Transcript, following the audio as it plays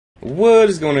What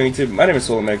is going on YouTube? My name is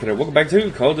Solar Medicator. Welcome back to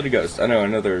Call of Duty Ghost. I know,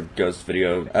 another Ghost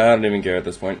video. I don't even care at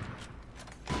this point.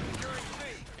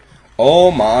 Oh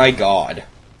my god.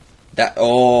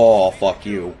 Oh, fuck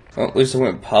you. Well, at least I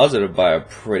went positive by a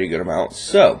pretty good amount,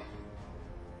 so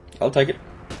I'll take it.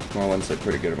 Well, I wouldn't say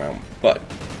pretty good amount, but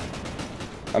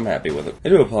I'm happy with it. I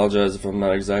do apologize if I'm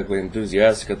not exactly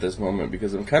enthusiastic at this moment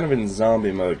because I'm kind of in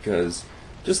zombie mode because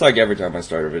just like every time I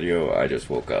start a video, I just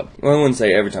woke up. Well, I wouldn't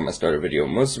say every time I start a video,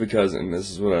 mostly because, and this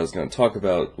is what I was going to talk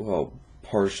about, well,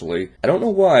 partially. I don't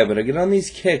know why, but I get on these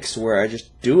kicks where I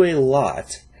just do a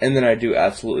lot, and then I do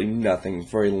absolutely nothing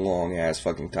for a long-ass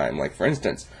fucking time. Like, for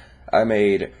instance, I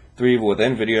made 3 Evil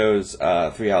Within videos,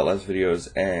 3 Outlast videos,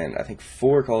 and I think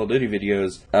 4 Call of Duty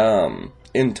videos,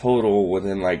 in total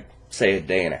within, like, say a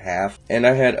day and a half. And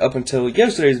I had up until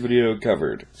yesterday's video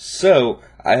covered. So,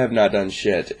 I have not done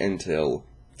shit until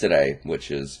today,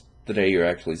 which is the day you're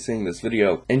actually seeing this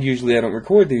video. And usually I don't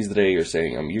record these the day you're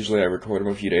seeing them. Usually I record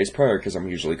them a few days prior because I'm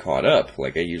usually caught up.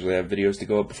 Like, I usually have videos to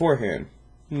go up beforehand.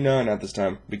 No, not this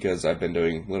time, because I've been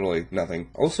doing literally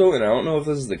nothing. Also, and I don't know if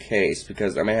this is the case,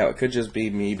 because, I mean, how it could just be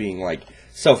me being, like,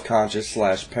 self-conscious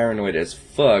 / paranoid as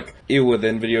fuck. Evil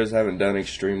Within videos haven't done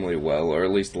extremely well, or at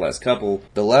least the last couple.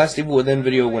 The last Evil Within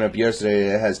video went up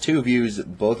yesterday. It has 2 views.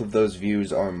 Both of those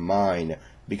views are mine,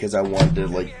 because I wanted to,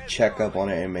 like, check up on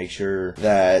it and make sure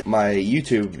that my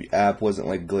YouTube app wasn't,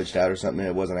 like, glitched out or something.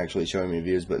 It wasn't actually showing me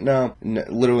views, but no,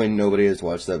 literally nobody has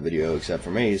watched that video except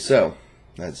for me, so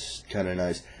that's kind of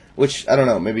nice. Which, I don't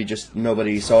know, maybe just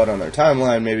nobody saw it on their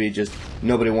timeline, maybe just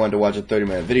nobody wanted to watch a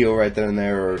 30-minute video right then and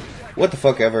there, or what the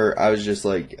fuck ever. I was just,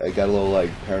 like, I got a little, like,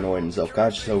 paranoid and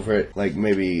self-conscious over it. Like,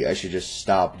 maybe I should just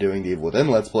stop doing the Evil Within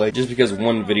Let's Play, just because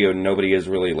one video nobody has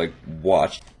really, like,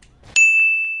 watched.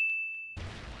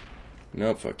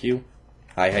 No, fuck you.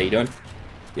 Hi, how you doing?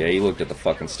 Yeah, you looked at the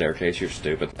fucking staircase, you're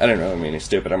stupid. I don't know, I mean, he's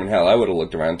stupid. I mean, hell, I would've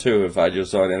looked around too if I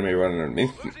just saw an enemy running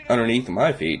underneath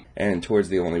my feet and towards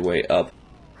the only way up.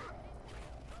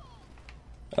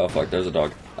 Oh, fuck, there's a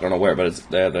dog. I don't know where, but it's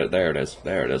there it is.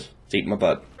 There it is. It's eating my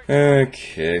butt.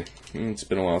 Okay. It's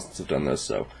been a while since I've done this,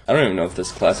 so I don't even know if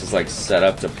this class is, like, set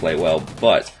up to play well,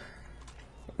 but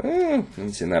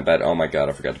hasn't seen that bad. Oh my god,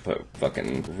 I forgot to put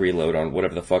fucking reload on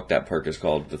whatever the fuck that perk is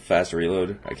called. The fast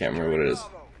reload? I can't remember what it is.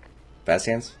 Fast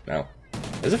hands? No.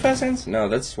 Is it fast hands? No,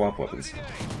 that's swap weapons.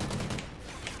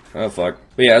 Oh fuck.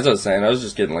 But yeah, as I was saying, I was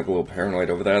just getting like a little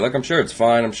paranoid over there. Like, I'm sure it's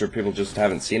fine. I'm sure people just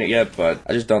haven't seen it yet, but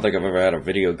I just don't think I've ever had a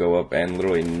video go up and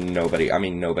literally nobody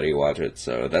watch it.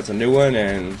 So that's a new one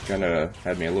and kinda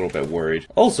had me a little bit worried.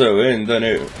 Also in the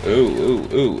new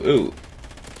ooh.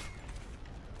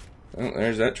 Oh,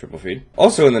 there's that triple feed.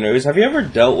 Also in the news, have you ever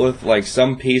dealt with, like,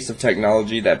 some piece of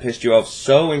technology that pissed you off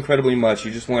so incredibly much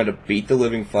you just wanted to beat the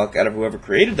living fuck out of whoever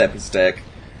created that piece of tech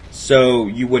so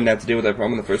you wouldn't have to deal with that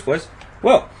problem in the first place?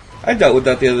 Well, I dealt with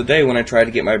that the other day when I tried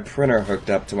to get my printer hooked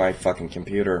up to my fucking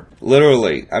computer.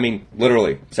 Literally,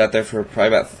 sat there for probably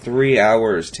about 3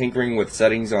 hours tinkering with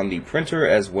settings on the printer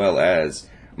as well as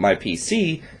my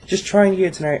PC, just trying to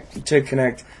get to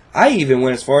connect. I even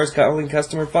went as far as calling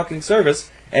customer fucking service,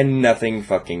 and nothing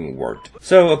fucking worked.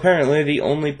 So apparently the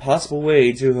only possible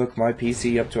way to hook my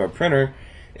PC up to our printer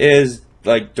is,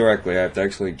 like, directly. I have to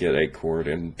actually get a cord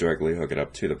and directly hook it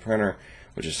up to the printer,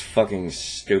 which is fucking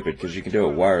stupid because you can do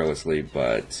it wirelessly,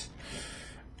 but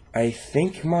I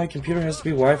think my computer has to be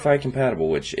Wi-Fi compatible,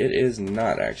 which it is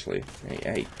not actually.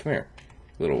 Hey, come here,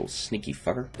 little sneaky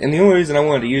fucker. And the only reason I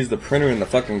wanted to use the printer in the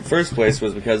fucking first place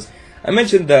was because I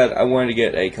mentioned that I wanted to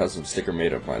get a custom sticker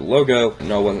made of my logo.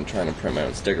 No, I wasn't trying to print my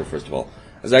own sticker, first of all.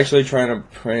 I was actually trying to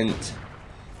print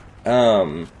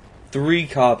 3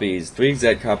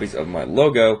 exact copies of my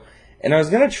logo. And I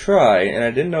was going to try, and I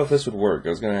didn't know if this would work. I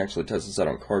was going to actually test this out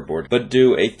on cardboard. But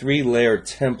do a 3-layer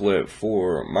template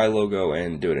for my logo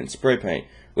and do it in spray paint.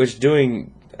 Which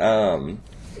doing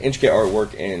intricate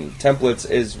artwork in templates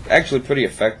is actually pretty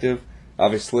effective.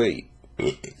 Obviously,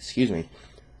 excuse me.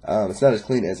 It's not as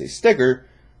clean as a sticker,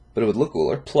 but it would look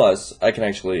cooler. Plus, I can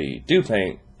actually do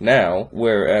paint now,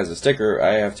 whereas a sticker,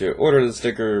 I have to order the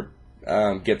sticker,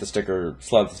 get the sticker,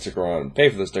 slap the sticker on, pay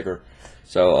for the sticker,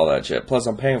 so all that shit. Plus,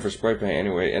 I'm paying for spray paint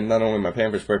anyway, and not only am I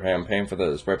paying for spray paint, I'm paying for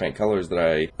the spray paint colors that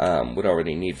I would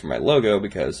already need for my logo,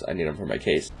 because I need them for my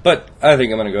case. But I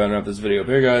think I'm going to go ahead and wrap this video up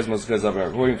here, guys, mostly because I've been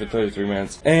recording for 33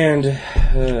 minutes, and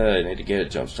I need to get a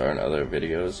jump start on other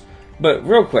videos. But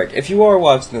real quick, if you are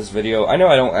watching this video, I know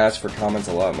I don't ask for comments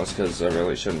a lot, most because I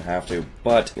really shouldn't have to,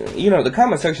 but, you know, the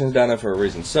comment section is down there for a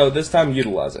reason, so this time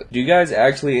utilize it. Do you guys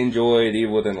actually enjoy the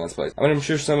Evil Within Let's Plays? I mean, I'm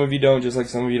sure some of you don't, just like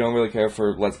some of you don't really care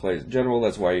for Let's Plays in general,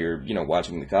 that's why you're, you know,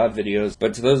 watching the COD videos,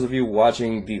 but to those of you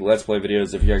watching the Let's Play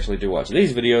videos, if you actually do watch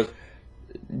these videos,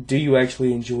 do you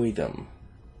actually enjoy them?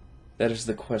 That is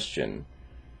the question.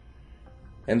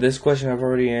 And this question I've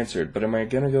already answered, but am I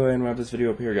gonna go ahead and wrap this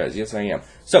video up here, guys? Yes, I am.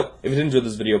 So, if you did enjoy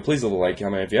this video, please leave a like,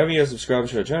 comment. If you haven't yet, subscribe,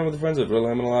 share the channel with your friends. It would really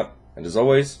help me a lot. And as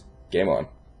always, game on.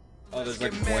 Oh, there's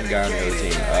like one guy on the other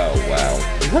team. Oh,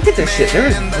 wow. Look at this shit. There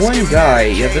is one guy.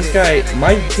 Yeah, this guy,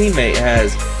 my teammate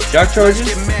has shock charges,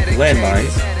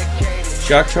 landmines,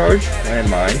 shock charge,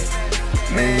 landmine,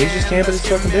 and he's just camping his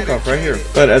fucking dick off right here.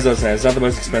 But as I was saying, it's not the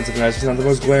most expensive knife, it's not the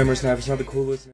most glamorous knife, it's not the coolest.